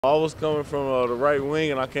I was coming from the right wing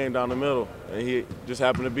and I came down the middle, and he just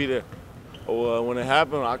happened to be there. When it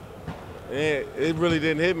happened, it really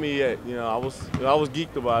didn't hit me yet. You know, I was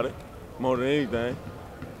geeked about it more than anything,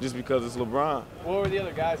 just because it's LeBron. What were the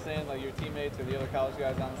other guys saying, like your teammates or the other college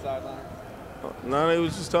guys on the sideline? No, they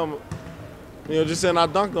was just telling me, you know, just saying I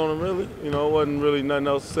dunked on him. Really, you know, it wasn't really nothing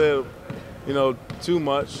else said, you know, too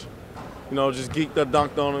much. You know, just geeked that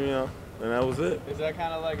dunked on him, you know, and that was it. Is that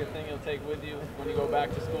kind of like a thing you'll take with you when you go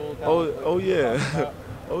back to school? Oh yeah,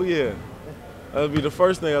 oh yeah. That'll be the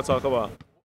first thing I talk about.